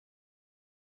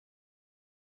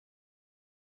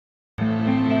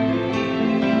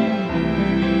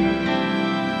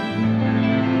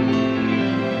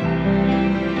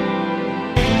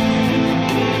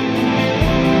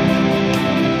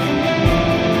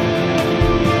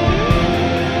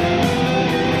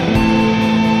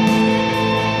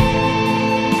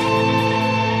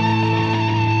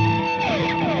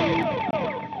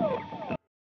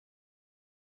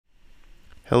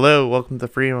Hello, welcome to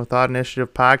the Freedom of Thought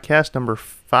Initiative podcast number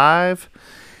 5.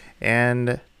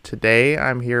 And today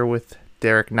I'm here with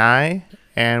Derek Nye,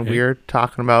 and Hey. we're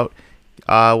talking about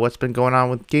what's been going on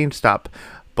with GameStop.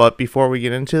 But before we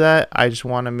get into that, I just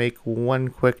want to make one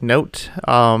quick note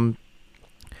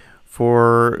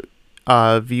for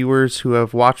viewers who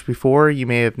have watched before. You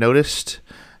may have noticed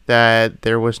that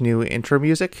there was new intro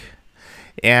music.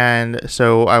 And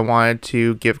so I wanted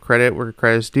to give credit where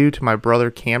credit is due to my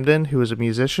brother Camden, who is a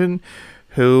musician,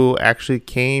 who actually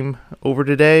came over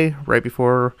today right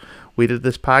before we did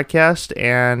this podcast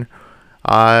and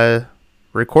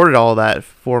recorded all that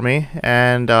for me.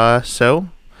 And so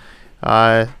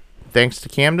thanks to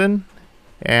Camden.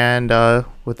 And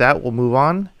with that, we'll move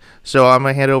on. So I'm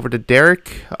going to hand over to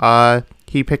Derek.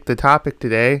 He picked the topic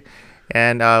today,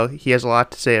 and he has a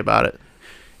lot to say about it.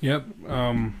 Yep.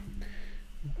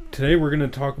 Today we're going to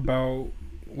talk about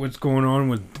what's going on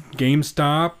with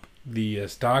GameStop, the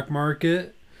stock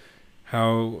market,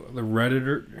 how a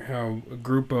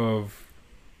group of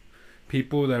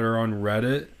people that are on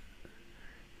Reddit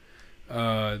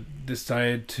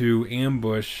decided to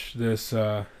ambush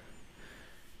the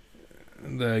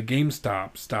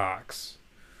GameStop stocks.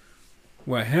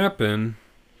 What happened,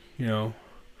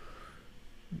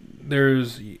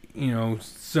 there's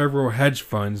several hedge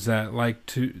funds that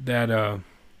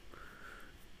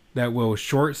that will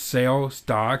short sale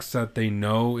stocks that they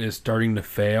know is starting to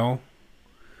fail.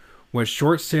 What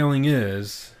short selling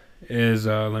is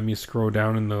let me scroll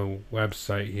down in the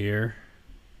website here.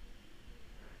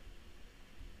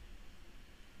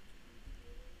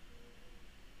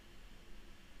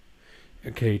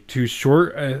 Okay, to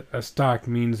short a stock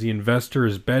means the investor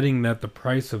is betting that the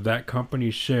price of that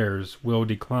company's shares will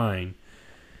decline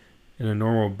in a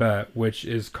normal bet, which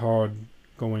is called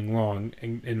going long.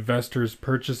 Investors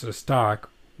purchase a stock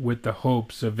with the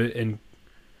hopes of it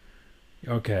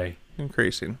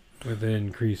Increasing.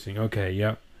 Okay,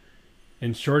 yep.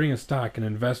 In shorting a stock, an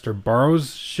investor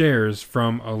borrows shares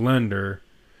from a lender,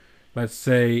 let's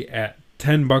say at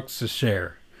 $10 a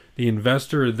share. The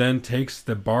investor then takes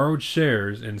the borrowed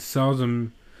shares and sells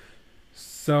them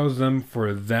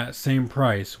for that same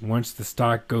price. Once the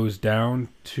stock goes down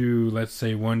to, let's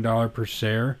say, $1 per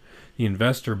share, the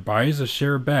investor buys a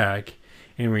share back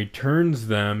and returns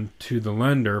them to the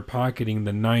lender, pocketing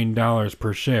the $9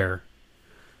 per share.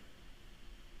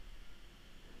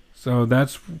 So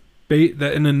that's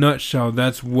in a nutshell.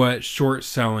 That's what short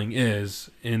selling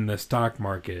is in the stock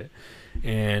market,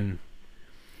 and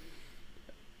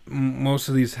most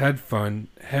of these hedge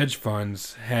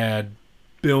funds had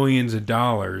billions of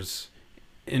dollars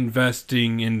invested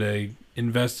into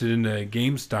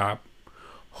GameStop,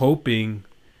 hoping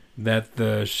that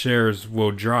the shares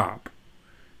will drop,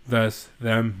 thus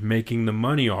them making the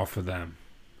money off of them.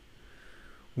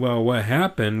 Well, what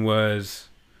happened was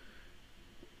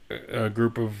a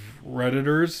group of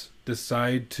Redditors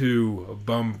decide to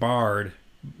bombard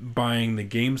buying the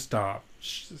GameStop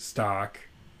stock.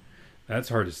 That's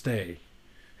hard to say.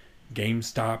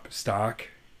 GameStop stock.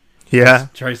 Yeah.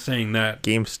 Try saying that.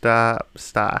 GameStop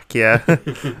stock, yeah.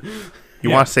 You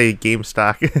want to say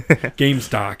GameStop.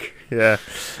 GameStop. Yeah.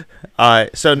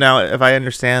 So now, if I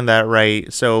understand that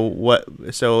right, so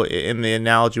in the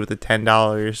analogy with the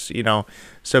 $10,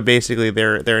 so basically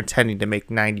they're intending to make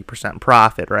 90%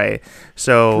 profit, right?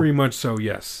 So pretty much so,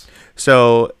 yes.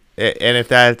 So, and if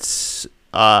that's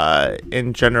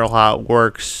in general how it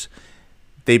works,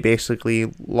 they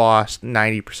basically lost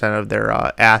 90% of their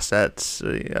assets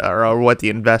or what they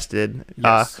invested.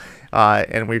 Yes.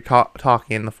 And we're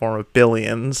talking in the form of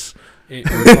billions.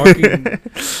 The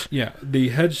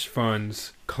hedge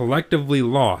funds collectively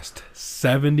lost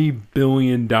 $70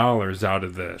 billion out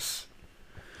of this.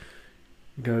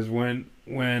 Because when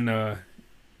an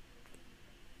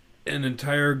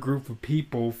entire group of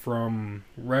people from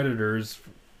Redditors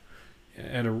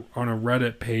on a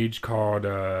Reddit page called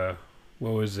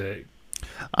what was it?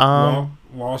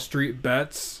 Wall Street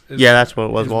Bets. That's what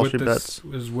it was. Wall Street Bets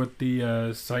is what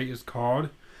the site is called.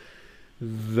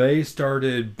 They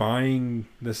started buying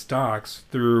the stocks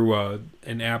through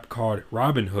an app called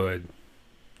Robinhood,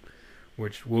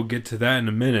 which we'll get to that in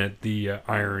a minute. The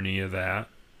irony of that.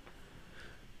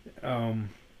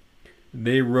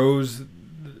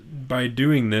 By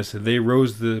doing this, they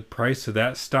rose the price of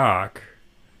that stock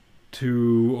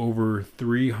to over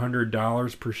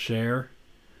 $300 per share.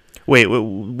 Wait,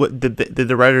 what did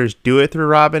the writers do it through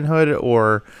Robinhood,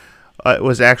 or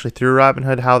was it actually through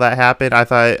Robinhood how that happened? I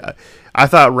thought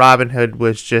Robinhood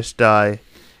was just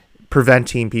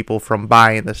preventing people from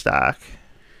buying the stock.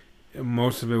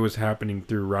 Most of it was happening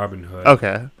through Robinhood.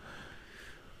 Okay.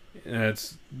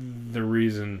 That's the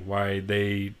reason why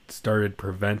they started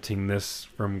preventing this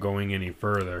from going any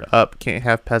further. Can't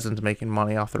have peasants making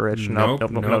money off the rich. Nope,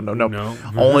 Nope, nope, nope, nope, nope, nope.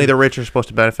 no. Only the rich are supposed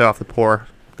to benefit off the poor.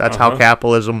 That's how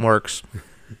capitalism works.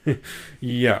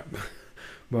 Yeah.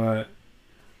 But,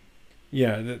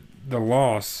 yeah, the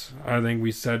loss, I think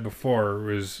we said before,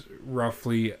 was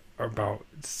roughly about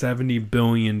 $70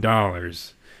 billion.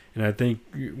 And I think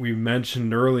we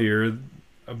mentioned earlier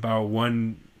about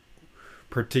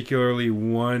particularly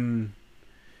one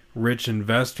rich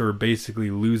investor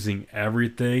basically losing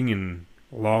everything and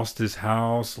lost his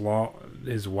house.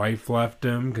 His wife left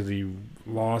him because he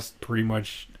lost pretty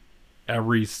much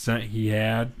every cent he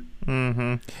had.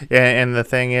 Mm-hmm. Yeah, and the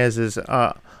thing is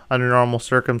under normal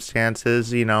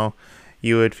circumstances, you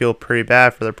would feel pretty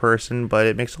bad for the person, but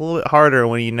it makes it a little bit harder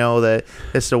when you know that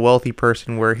it's a wealthy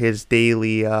person where his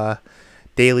daily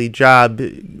job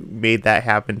made that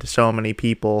happen to so many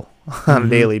people on a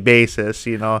daily basis,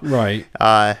 Right.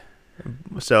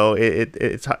 So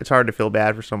it's hard to feel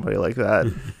bad for somebody like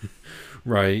that.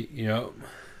 Right. Yep.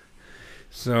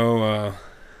 So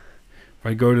if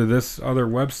I go to this other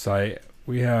website,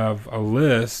 we have a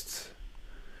list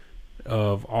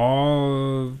of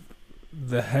all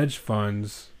the hedge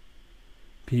funds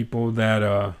people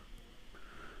that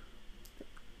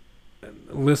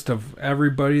list of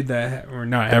everybody that, or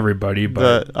not everybody,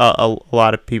 but a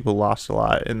lot of people lost a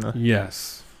lot in the.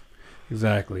 Yes,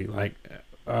 exactly. Like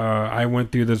I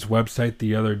went through this website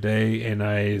the other day and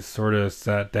I sort of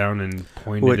sat down and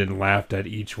pointed and laughed at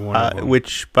each one of them.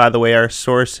 Which, by the way, our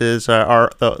sources are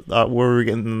where we're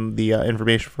getting the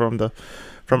information from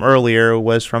earlier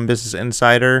was from Business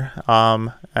Insider,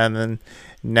 and then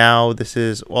now this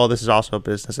is also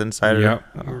Business Insider. Yep,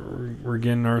 we're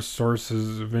getting our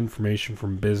sources of information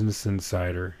from Business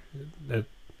Insider.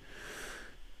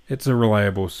 It's a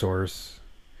reliable source.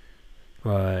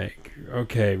 Like,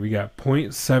 okay, we got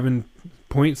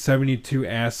 0.72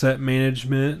 asset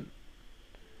management.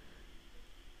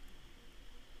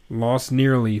 Lost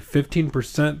nearly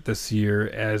 15% this year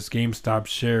as GameStop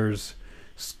shares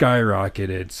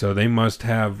skyrocketed. So they must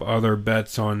have other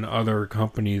bets on other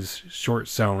companies short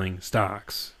selling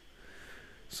stocks.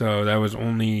 So that was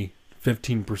only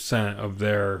 15% of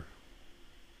their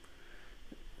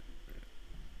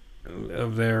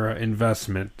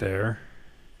investment there.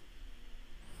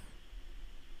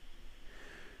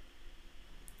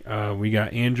 We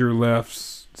got Andrew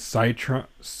Left's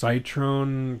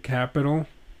Citron Capital,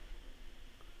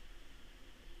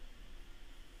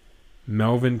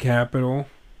 Melvin Capital,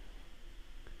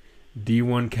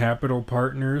 D1 Capital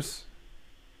Partners.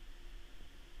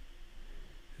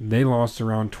 They lost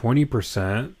around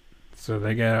 20%, so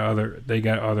they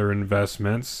got other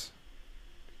investments.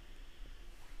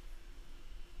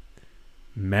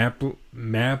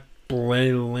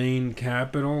 Lane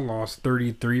Capital lost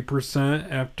 33%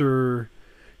 after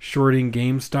shorting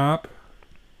GameStop.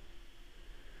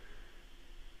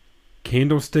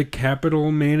 Candlestick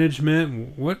Capital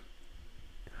Management. What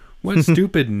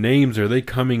stupid names are they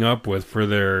coming up with for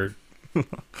their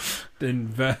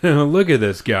look at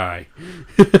this guy.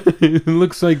 It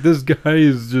looks like this guy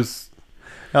is just...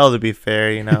 Well, to be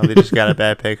fair, they just got a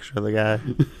bad picture of the guy.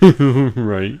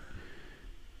 Right.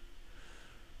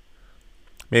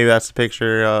 Maybe that's the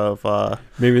picture of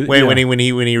maybe when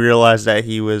he realized that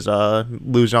he was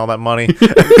losing all that money.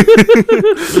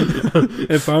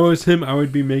 If I was him, I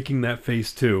would be making that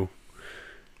face too.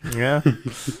 Yeah.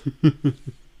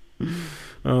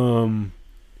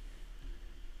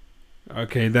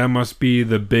 Okay, that must be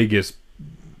the biggest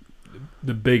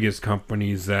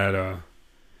companies that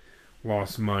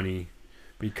lost money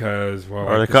because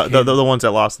or the ones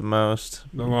that lost the most.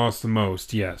 They lost the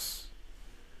most, yes.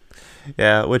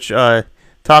 Yeah, which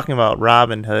talking about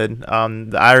Robin Hood,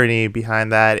 the irony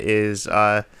behind that is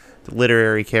the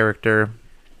literary character.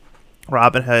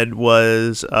 Robin Hood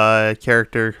was a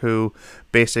character who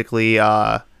basically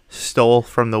stole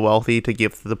from the wealthy to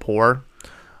give to the poor.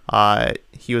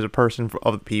 He was a person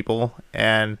of the people,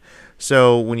 and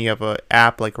so when you have an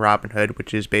app like Robinhood,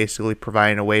 which is basically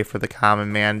providing a way for the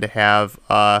common man to have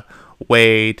a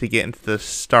way to get into the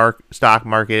stock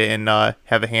market and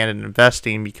have a hand in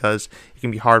investing, because it can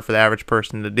be hard for the average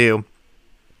person to do,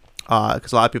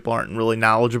 because a lot of people aren't really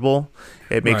knowledgeable.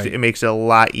 It makes it a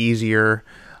lot easier,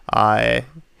 because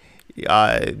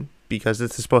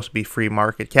this is supposed to be free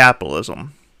market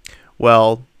capitalism.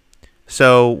 Well,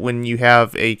 so when you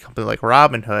have a company like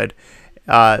Robinhood,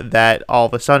 that all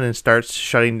of a sudden starts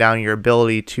shutting down your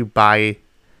ability to buy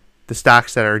the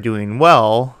stocks that are doing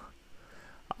well,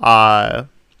 how's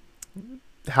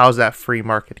that free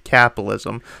market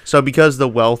capitalism? So because the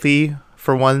wealthy,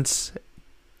 for once,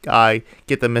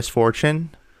 get the misfortune,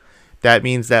 that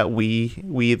means that we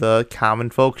the common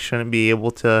folks shouldn't be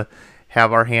able to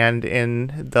have our hand in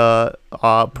the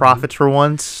profits for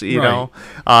once, you know.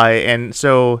 And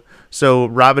so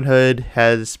Robinhood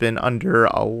has been under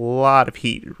a lot of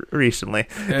heat recently.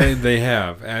 And they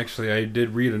have. Actually, I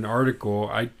did read an article.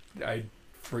 I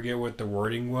forget what the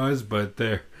wording was, but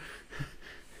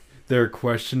they're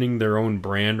questioning their own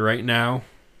brand right now.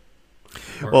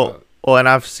 Well, and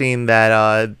I've seen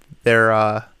that their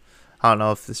I don't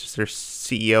know if this is their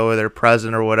CEO or their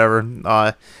president or whatever,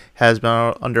 has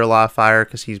been under a lot of fire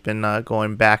because he's been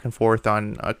going back and forth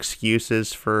on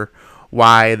excuses for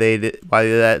why they did, why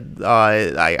that.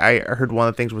 I heard one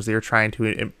of the things was they were trying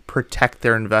to protect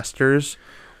their investors.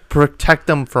 Protect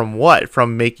them from what?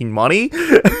 From making money?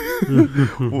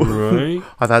 Right.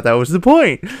 I thought that was the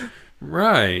point.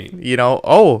 Right. You're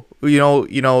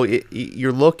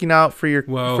looking out for your.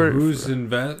 Well,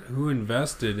 who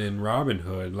invested in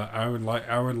Robinhood? I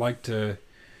would like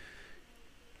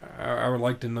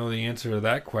to know the answer to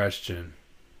that question.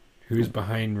 Who's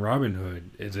behind Robinhood?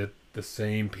 Is it the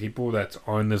same people that's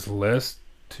on this list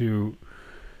to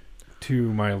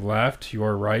my left,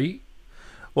 your right?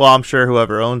 Well, I'm sure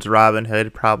whoever owns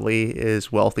Robinhood probably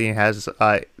is wealthy and has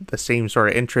the same sort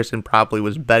of interest and probably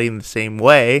was betting the same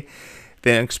way.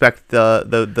 Then expect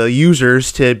the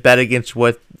users to bet against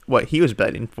what he was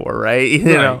betting for, right? You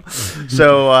know,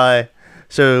 so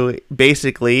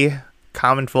basically,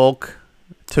 common folk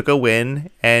took a win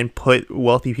and put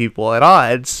wealthy people at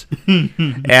odds,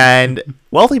 and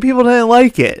wealthy people didn't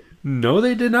like it. No,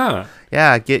 they did not.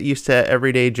 Yeah, get used to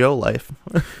everyday Joe life.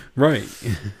 Right.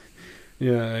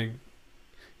 Yeah.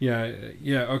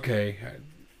 Okay.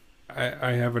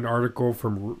 I have an article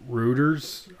from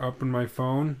Reuters up on my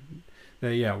phone.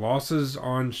 Losses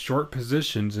on short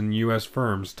positions in U.S.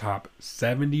 firms top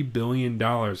 $70 billion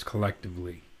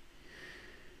collectively.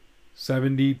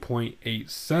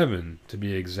 70.87 to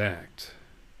be exact.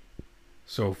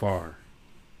 So far.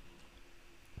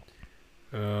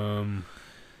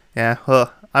 Yeah,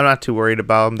 well, I'm not too worried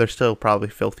about them. They're still probably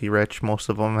filthy rich, most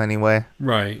of them anyway.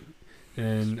 Right.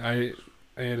 And I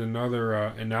had another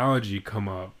analogy come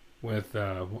up with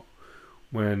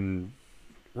when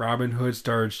Robinhood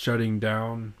started shutting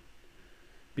down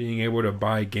being able to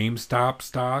buy GameStop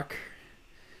stock.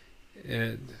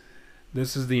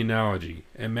 This is the analogy.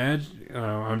 Imagine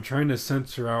I'm trying to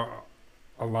censor out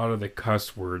a lot of the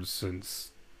cuss words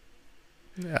since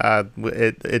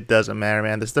it doesn't matter,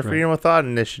 man. This is the Freedom of Thought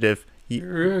Initiative.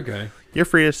 Okay. You're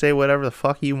free to say whatever the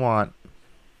fuck you want.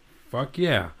 Fuck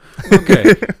yeah.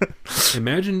 Okay.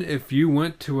 Imagine if you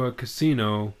went to a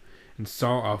casino and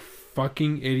saw a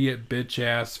fucking idiot bitch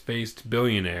ass faced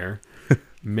billionaire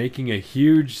making a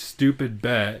huge stupid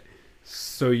bet,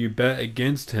 so you bet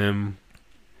against him.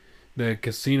 The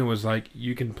casino was like,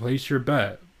 you can place your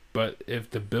bet, but if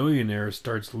the billionaire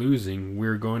starts losing,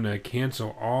 we're going to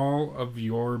cancel all of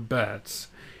your bets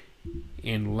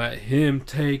and let him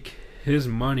take his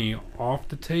money off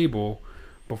the table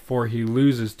before he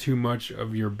loses too much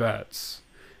of your bets.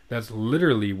 That's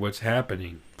literally what's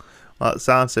happening. Well, it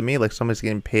sounds to me like somebody's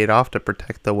getting paid off to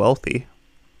protect the wealthy.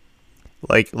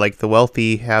 Like the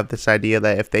wealthy have this idea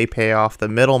that if they pay off the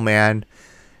middleman,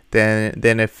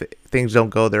 then if things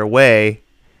don't go their way,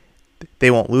 they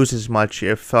won't lose as much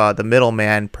if the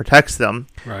middleman protects them.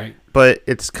 Right. But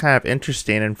it's kind of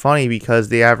interesting and funny because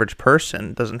the average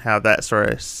person doesn't have that sort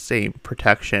of same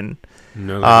protection.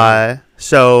 No.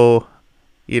 So,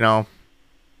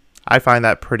 I find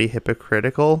that pretty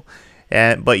hypocritical.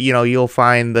 But you'll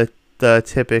find the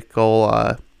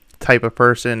typical type of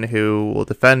person who will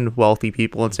defend wealthy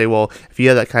people and say, well, if you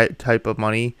had that type of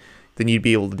money, then you'd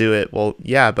be able to do it. Well,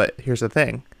 yeah, but here's the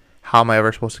thing. How am I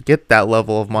ever supposed to get that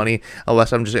level of money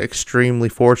unless I'm just extremely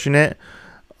fortunate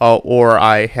or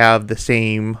I have the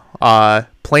same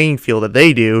playing field that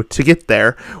they do to get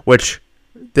there, which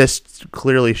this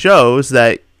clearly shows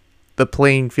that the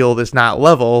playing field is not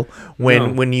level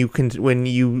when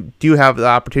you do have the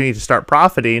opportunity to start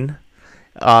profiting,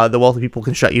 the wealthy people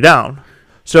can shut you down.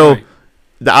 So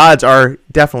the odds are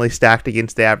definitely stacked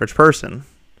against the average person.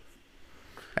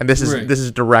 And this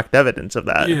is direct evidence of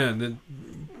that.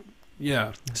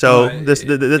 Yeah. So in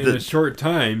a short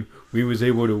time,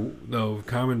 the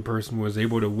common person was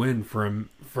able to win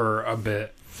for a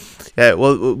bit. Yeah,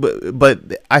 well, but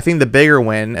I think the bigger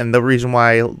win and the reason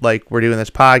why we're doing this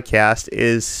podcast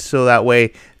is so that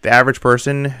way the average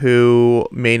person who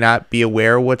may not be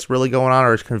aware of what's really going on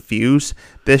or is confused,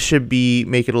 this should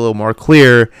make it a little more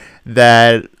clear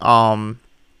that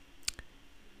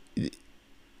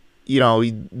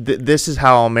this is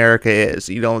how America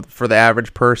is, for the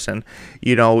average person.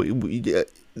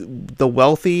 the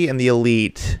wealthy and the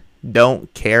elite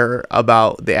don't care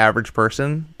about the average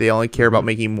person. They only care about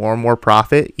making more and more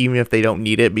profit, even if they don't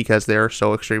need it because they're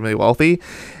so extremely wealthy.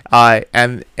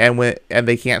 And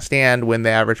they can't stand when the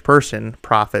average person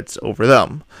profits over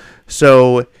them.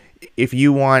 So if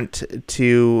you want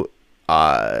to,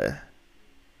 if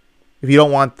you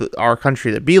don't want our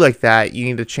country to be like that, you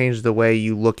need to change the way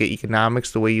you look at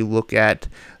economics, the way you look at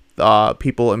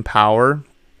people in power.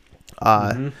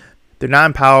 They're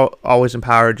not always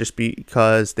empowered just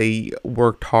because they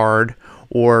worked hard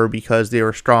or because they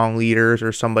were strong leaders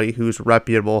or somebody who's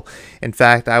reputable. In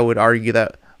fact, I would argue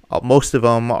that most of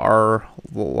them are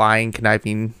lying,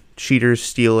 conniving cheaters,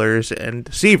 stealers, and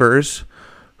deceivers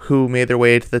who made their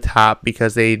way to the top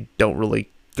because they don't really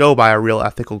go by a real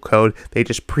ethical code. They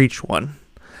just preach one.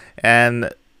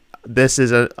 And this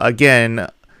is, again,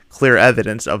 clear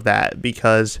evidence of that,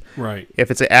 because if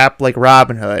it's an app like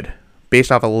Robinhood, based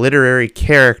off a literary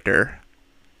character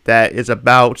that is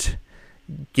about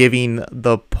giving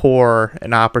the poor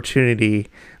an opportunity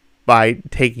by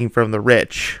taking from the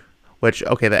rich, which,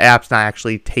 okay, the app's not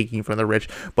actually taking from the rich,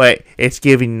 but it's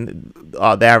giving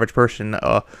the average person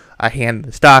a hand in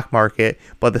the stock market.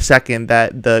 But the second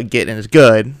that the getting is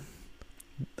good,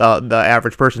 the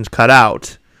average person's cut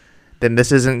out, then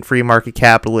this isn't free market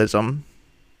capitalism.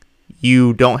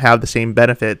 You don't have the same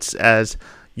benefits as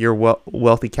your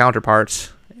wealthy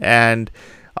counterparts, and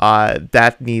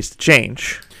that needs to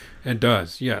change. It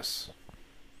does, yes.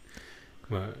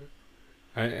 But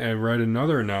I read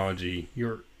another analogy,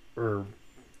 or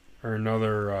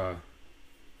another.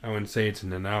 I wouldn't say it's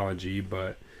an analogy,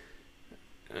 but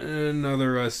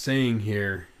another saying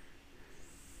here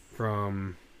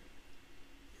from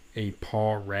a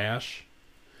Paul Rash.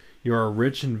 You're a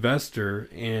rich investor,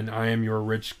 and I am your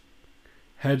rich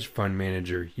hedge fund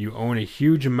manager. You own a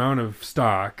huge amount of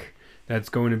stock that's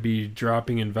going to be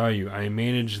dropping in value. I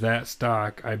manage that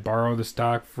stock. I borrow the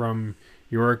stock from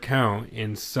your account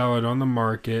and sell it on the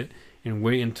market and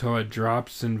wait until it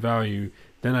drops in value.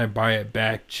 Then I buy it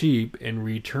back cheap and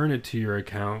return it to your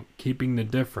account, keeping the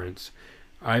difference.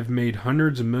 I've made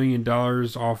hundreds of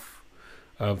 $millions off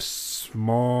of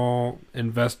small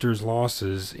investors'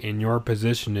 losses, and your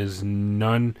position is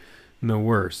none the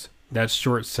worse. That's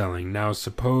short selling. Now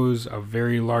suppose a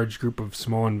very large group of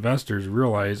small investors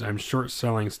realize I'm short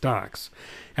selling stocks.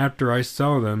 After I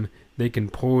sell them, they can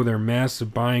pull their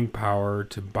massive buying power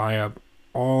to buy up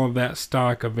all of that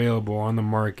stock available on the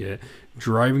market,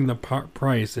 driving the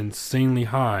price insanely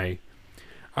high.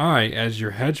 I, as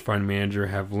your hedge fund manager,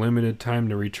 have limited time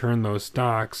to return those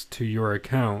stocks to your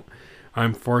account.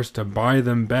 I'm forced to buy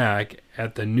them back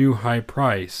at the new high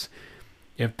price.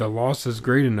 If the loss is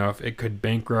great enough, it could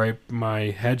bankrupt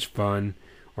my hedge fund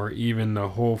or even the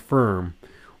whole firm,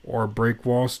 or break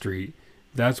Wall Street.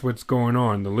 That's what's going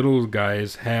on. The little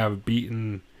guys have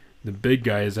beaten the big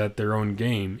guys at their own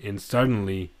game, and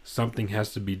suddenly something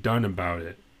has to be done about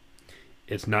it.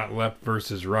 It's not left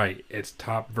versus right. It's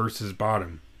top versus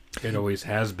bottom. It always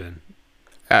has been.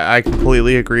 I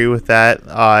completely agree with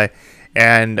that.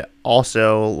 And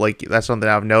also, like, that's something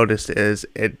I've noticed is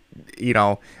it,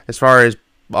 as far as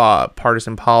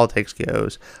partisan politics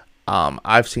goes,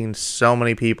 I've seen so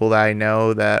many people that I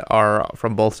know that are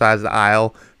from both sides of the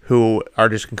aisle who are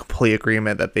just in complete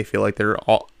agreement that they feel like we're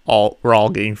all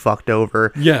getting fucked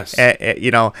over. Yes.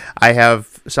 I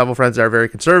have several friends that are very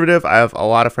conservative. I have a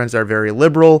lot of friends that are very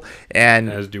liberal, and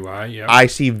as do I. Yeah. I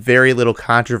see very little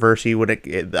controversy when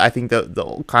I think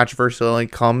the controversy only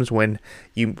comes when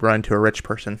you run into a rich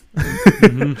person.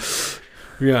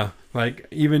 Mm-hmm. Yeah, like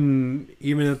even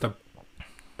at the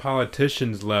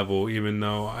politicians level, even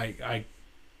though I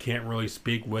can't really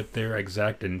speak what their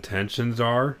exact intentions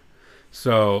are.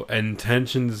 So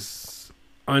unsaid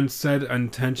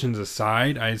intentions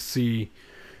aside, I see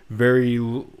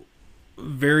very,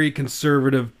 very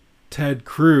conservative Ted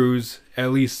Cruz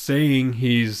at least saying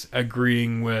he's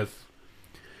agreeing with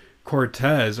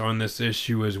Cortez on this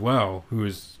issue as well, who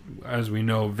is, as we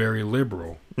know, very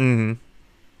liberal. Mm-hmm.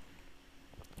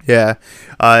 Yeah.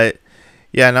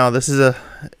 No, this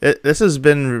has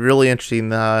been really interesting.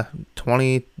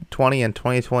 2020 and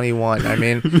 2021. I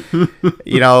mean,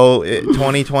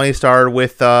 2020 started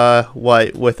with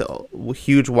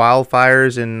huge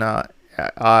wildfires in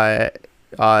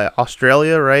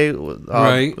Australia, right?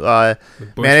 Right.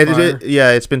 Man,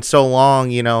 it's been so long.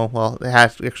 Well, it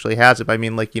hasn't. I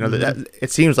mean, Mm-hmm.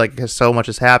 It seems like so much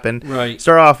has happened. Right.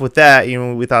 Start off with that.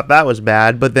 We thought that was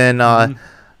bad, but then.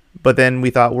 But then we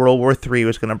thought World War III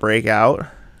was going to break out.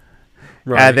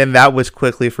 Right. And then that was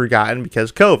quickly forgotten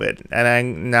because COVID. And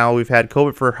then now we've had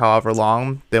COVID for however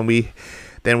long. Then we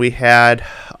had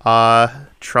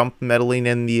Trump meddling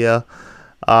in the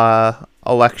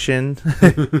election,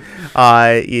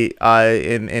 in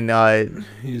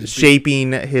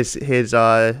shaping his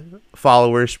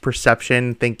followers'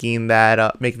 perception, thinking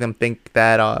that making them think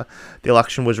that the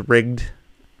election was rigged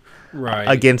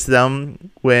against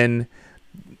them, when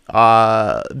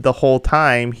the whole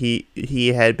time he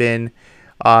had been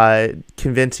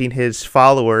convincing his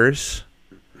followers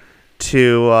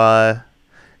to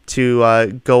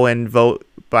go and vote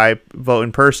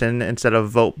in person instead of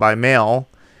vote by mail.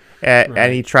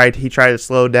 And he tried to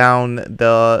slow down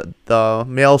the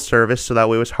mail service so that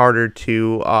way it was harder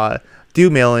to do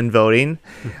mail-in voting.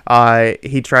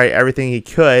 He tried everything he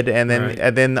could, and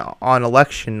then on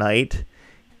election night,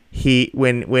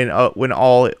 when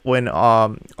all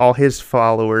his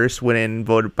followers went in and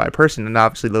voted by person, and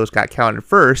obviously those got counted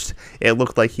first, it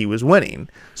looked like he was winning.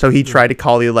 So he tried to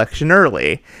call the election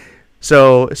early.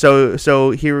 So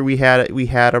here we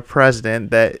had a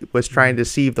president that was trying to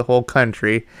deceive the whole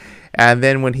country, and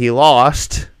then when he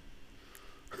lost,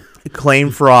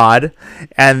 claimed fraud,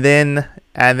 and then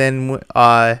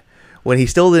when he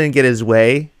still didn't get his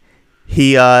way,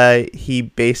 he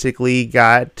basically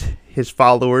got his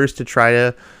followers to try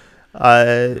to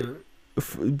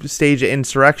stage an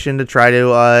insurrection to try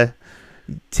to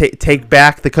take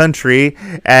back the country,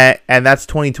 and that's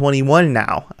 2021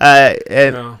 now,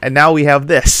 and now we have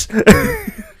this.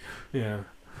 Yeah.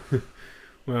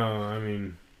 Well, I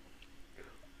mean,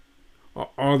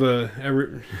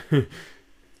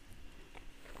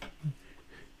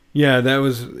 yeah, that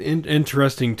was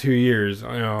interesting 2 years.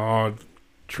 Not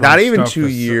even 2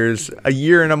 years, a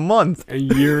year and a month. A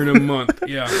year and a month,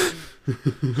 yeah.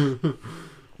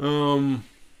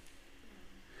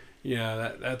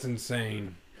 Yeah, that's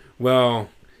insane. Well,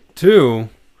 too,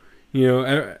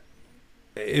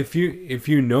 if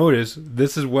you notice,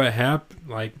 this is what happened.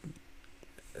 Like,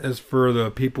 as for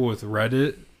the people with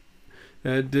Reddit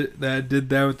that did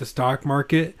that with the stock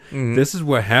market, this is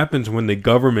what happens when the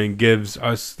government gives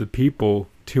us, the people,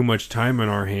 too much time on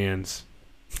our hands.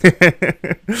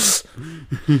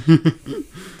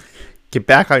 Get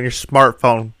back on your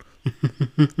smartphone,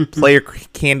 play your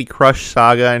Candy Crush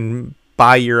Saga, and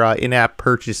buy your in-app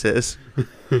purchases.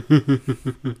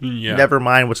 Yeah. Never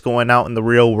mind what's going out in the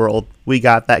real world. We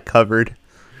got that covered.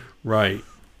 Right.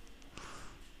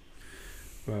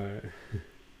 But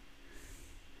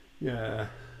yeah.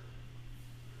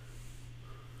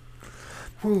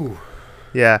 Whew.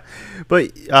 Yeah,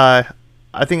 but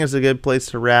I think it's a good place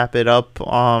to wrap it up.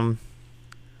 Yeah,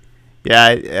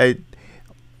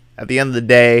 at the end of the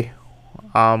day,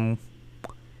 the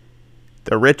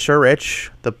rich are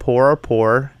rich, the poor are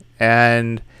poor,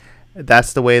 and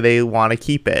that's the way they want to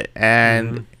keep it.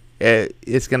 And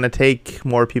it's going to take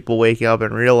more people waking up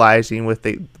and realizing with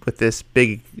this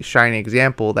big shining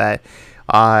example that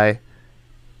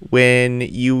when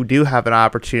you do have an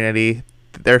opportunity,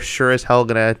 they're sure as hell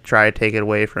going to try to take it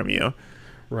away from you.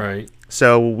 Right.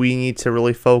 So we need to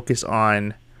really focus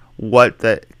on what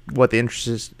the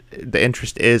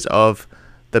interest is of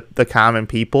the common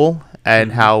people,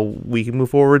 and how we can move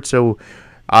forward. So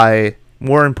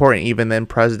more important even than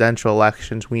presidential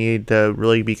elections, we need to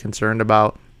really be concerned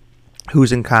about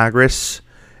who's in Congress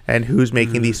and who's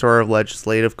making these sort of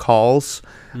legislative calls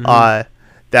that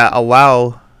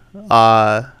allow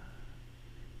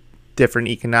different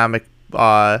economic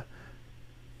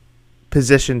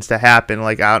positions to happen.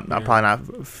 Like I'm probably not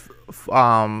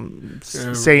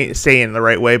saying the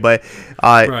right way, but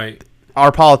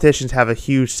our politicians have a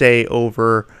huge say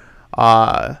over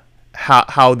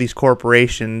how these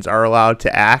corporations are allowed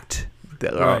to act.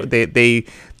 They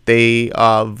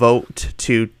vote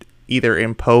to either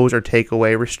impose or take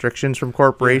away restrictions from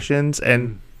corporations,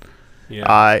 and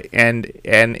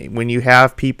when you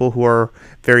have people who are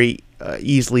very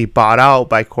easily bought out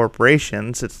by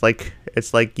corporations, it's like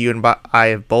you and I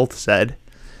have both said,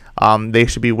 they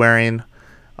should be wearing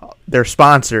their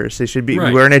sponsors. They should be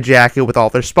wearing a jacket with all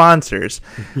their sponsors.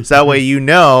 So that way you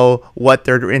know what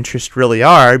their interests really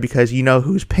are, because you know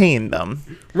who's paying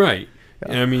them. Right.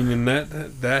 I mean, and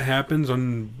that happens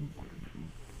on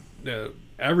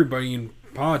everybody in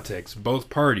politics, both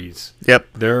parties. Yep.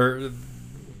 There,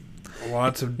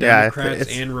 lots of Democrats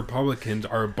and Republicans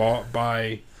are bought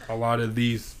by a lot of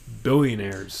these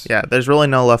billionaires. Yeah, there's really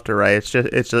no left or right. It's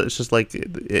just like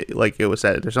it was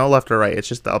said. There's no left or right. It's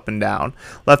just the up and down.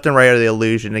 Left and right are the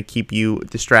illusion to keep you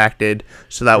distracted,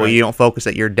 so that way you don't focus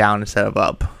that you're down instead of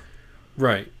up.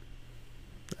 Right.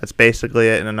 That's basically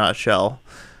it in a nutshell.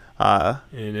 And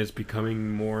it's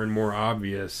becoming more and more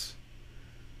obvious.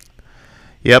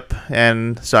 Yep,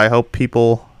 and so I hope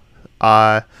people.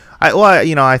 I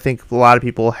I think a lot of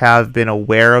people have been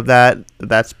aware of that.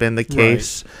 That's been the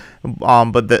case.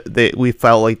 Right. But we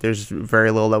felt like there's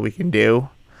very little that we can do.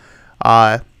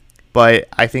 But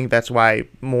I think that's why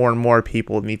more and more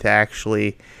people need to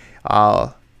actually,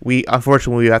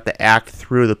 unfortunately we have to act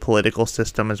through the political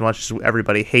system as much as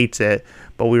everybody hates it,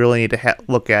 but we really need to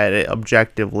look at it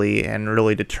objectively and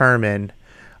really determine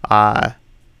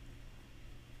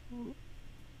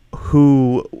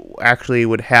who actually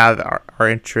would have our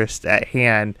interest at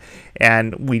hand,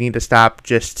 and we need to stop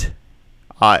just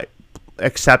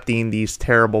accepting these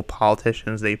terrible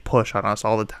politicians they push on us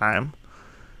all the time.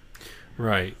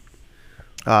 Right.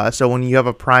 So when you have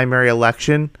a primary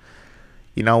election,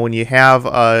 when you have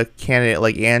a candidate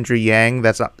like Andrew Yang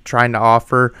that's trying to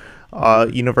offer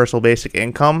universal basic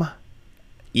income,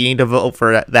 you need to vote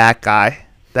for that guy.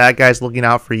 That guy's looking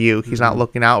out for you. He's not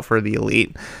looking out for the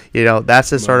elite.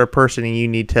 That's the sort of person you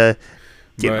need to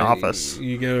get in office.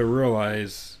 You got to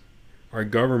realize our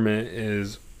government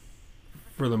is,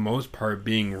 for the most part,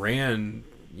 being ran.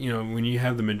 When you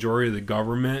have the majority of the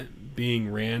government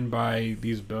being ran by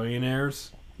these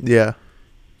billionaires,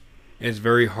 it's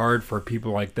very hard for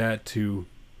people like that to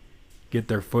get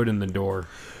their foot in the door.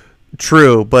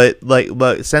 True, but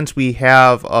since we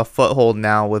have a foothold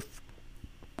now with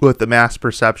the mass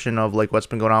perception of like what's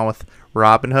been going on with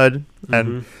Robinhood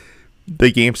and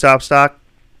the GameStop stock,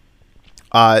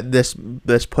 this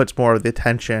puts more of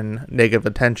the negative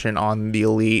attention on the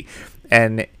elite,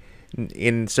 and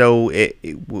so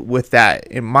with that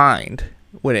in mind,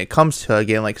 when it comes to,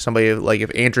 again, like somebody like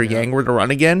if Andrew Yang were to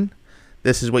run again,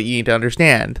 this is what you need to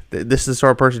understand. This is the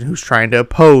sort of person who's trying to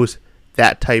oppose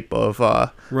that type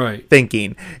of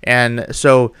thinking. And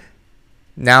so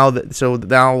now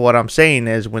what I'm saying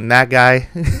is, when that guy,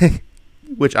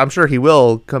 which I'm sure he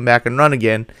will come back and run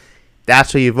again,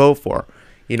 that's who you vote for.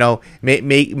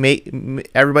 Everybody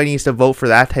needs to vote for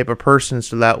that type of person,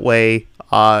 so that way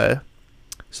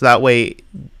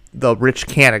the rich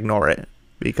can't ignore it.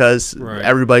 Because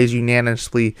everybody's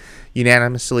unanimously,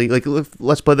 like,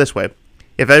 let's put it this way.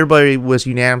 If everybody was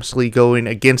unanimously going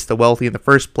against the wealthy in the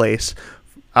first place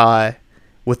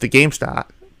with the GameStop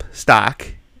stock,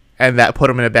 and that put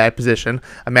them in a bad position,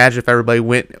 imagine if everybody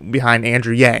went behind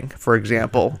Andrew Yang, for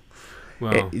example.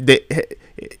 Wow. It'd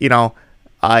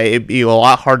be a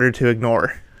lot harder to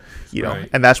ignore,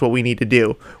 and that's what we need to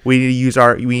do. We need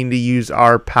to use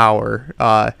our power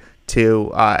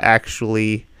to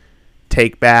actually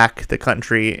take back the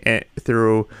country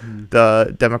through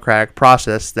the democratic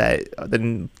process that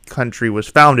the country was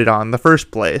founded on in the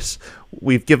first place.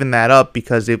 We've given that up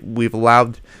because we've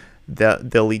allowed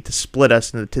the elite to split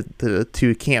us into the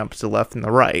two camps, the left and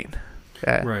the right.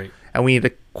 Right. And we need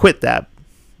to quit that.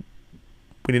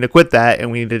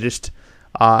 And we need to just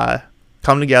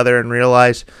come together and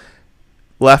realize,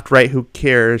 left, right, who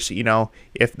cares?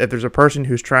 If there's a person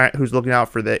who's looking out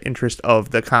for the interest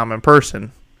of the common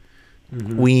person,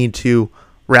 we need to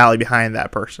rally behind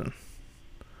that person.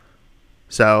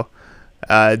 So,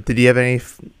 did you have any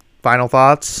final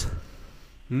thoughts?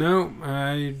 No,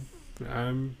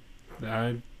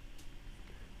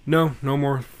 no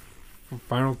more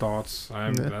final thoughts.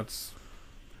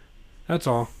 That's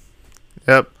all.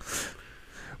 Yep.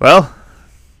 Well,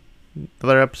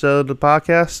 another episode of the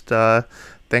podcast.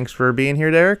 Thanks for being here,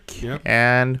 Derek. Yep.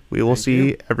 And we will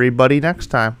see everybody next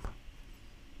time.